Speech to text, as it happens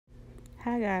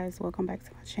Hi guys, welcome back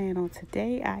to my channel.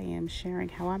 Today I am sharing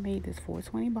how I made this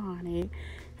 420 bonnet.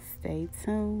 Stay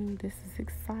tuned, this is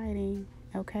exciting.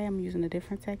 Okay, I'm using a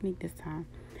different technique this time.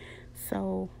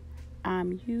 So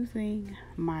I'm using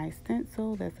my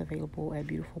stencil that's available at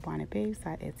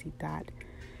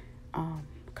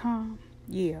beautifulbonnetbabes.etsy.com.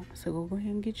 Yeah, so go ahead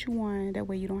and get you one. That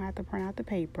way you don't have to print out the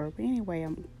paper. But anyway,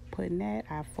 I'm putting that.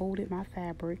 I folded my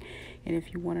fabric. And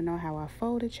if you want to know how I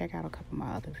folded, check out a couple of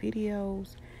my other videos.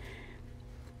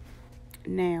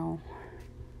 Now,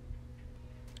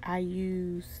 I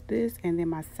use this, and then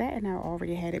my satin, I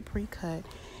already had it pre-cut,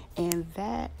 and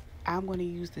that I'm going to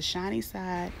use the shiny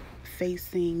side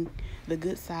facing the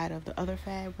good side of the other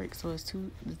fabric, so it's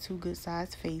the two good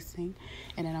sides facing.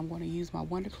 And then I'm going to use my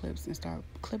wonder clips and start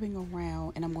clipping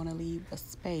around, and I'm going to leave a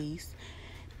space,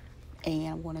 and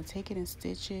I'm going to take it and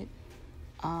stitch it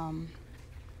at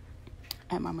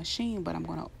my machine, but I'm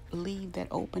going to leave that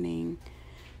opening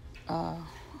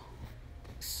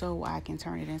so I can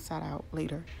turn it inside out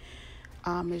later.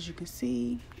 As you can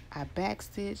see, I back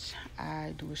stitch,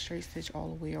 I do a straight stitch all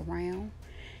the way around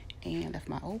and left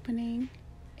my opening.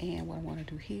 And what I want to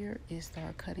do here is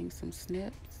start cutting some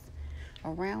snips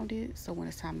around it, so when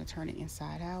it's time to turn it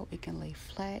inside out, it can lay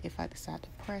flat if I decide to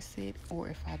press it or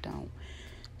if I don't.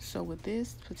 So with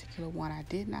this particular one, I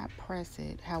did not press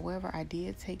it. However, I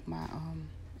did take my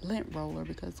lint roller,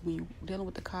 because when you're dealing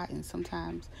with the cotton,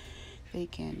 sometimes they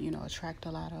can, attract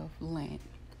a lot of lint.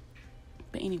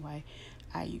 But anyway,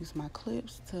 I use my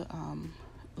clips to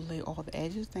lay all the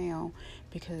edges down,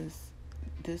 because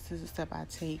this is a step I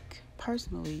take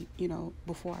personally,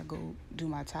 before I go do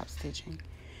my top stitching.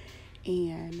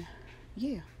 And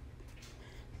yeah,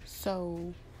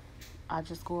 so I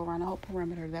just go around the whole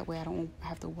perimeter. That way I don't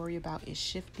have to worry about it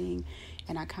shifting,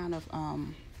 and I kind of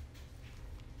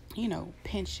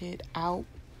pinch it out,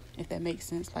 if that makes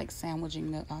sense, like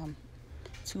sandwiching the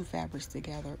two fabrics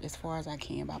together as far as I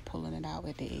can by pulling it out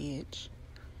at the edge.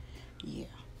 Yeah,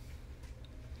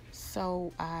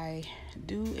 so I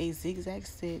do a zigzag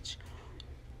stitch,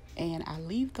 and I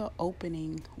leave the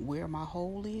opening where my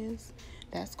hole is.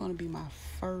 That's going to be my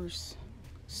first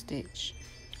stitch,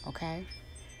 okay?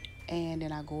 And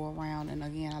then I go around, and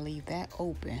again I leave that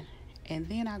open, and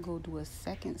then I go do a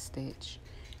second stitch.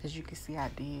 As you can see, I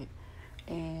did,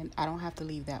 and I don't have to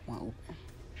leave that one open.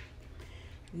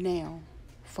 Now,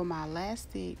 for my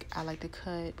elastic, I like to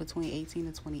cut between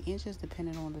 18 to 20 inches,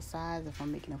 depending on the size, if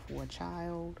I'm making it for a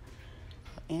child,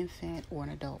 an infant, or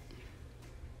an adult.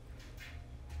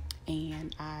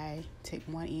 And I take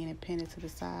one end and pin it to the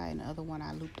side, and the other one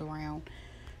I looped around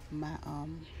my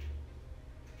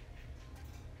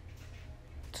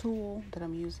tool that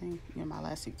I'm using, my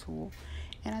elastic tool,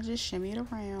 and I just shimmy it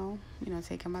around,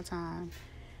 taking my time,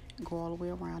 go all the way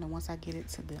around. And once I get it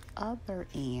to the other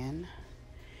end,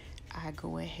 I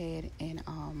go ahead and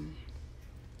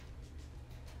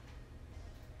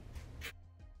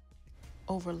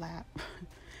overlap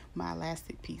my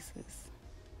elastic pieces.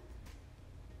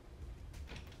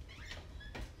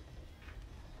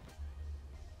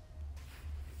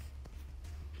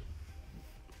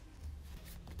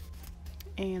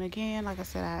 And again, like I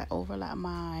said, I overlap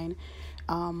mine.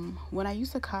 When I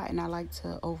use the cotton, I like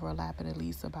to overlap it at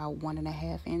least about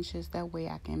 1.5 inches. That way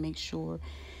I can make sure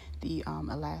the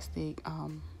elastic,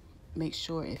 make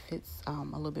sure it fits a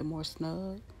little bit more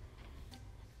snug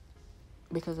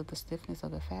because of the stiffness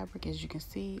of the fabric. As you can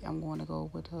see, I'm going to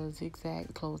go with a zigzag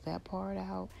to close that part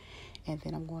out, and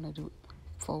then I'm going to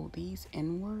fold these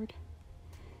inward,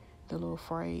 the little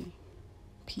fray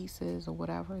pieces or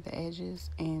whatever, the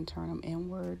edges, and turn them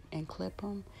inward and clip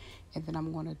them. And then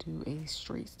I'm going to do a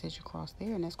straight stitch across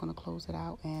there, and that's going to close it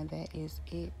out, and that is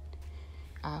it.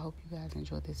 I hope you guys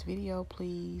enjoyed this video.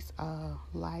 Please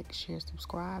like, share,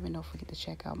 subscribe, and don't forget to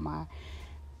check out my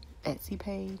Etsy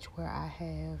page, where I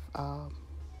have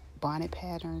bonnet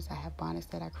patterns, I have bonnets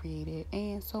that I created,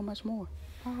 and so much more.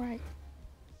 All right.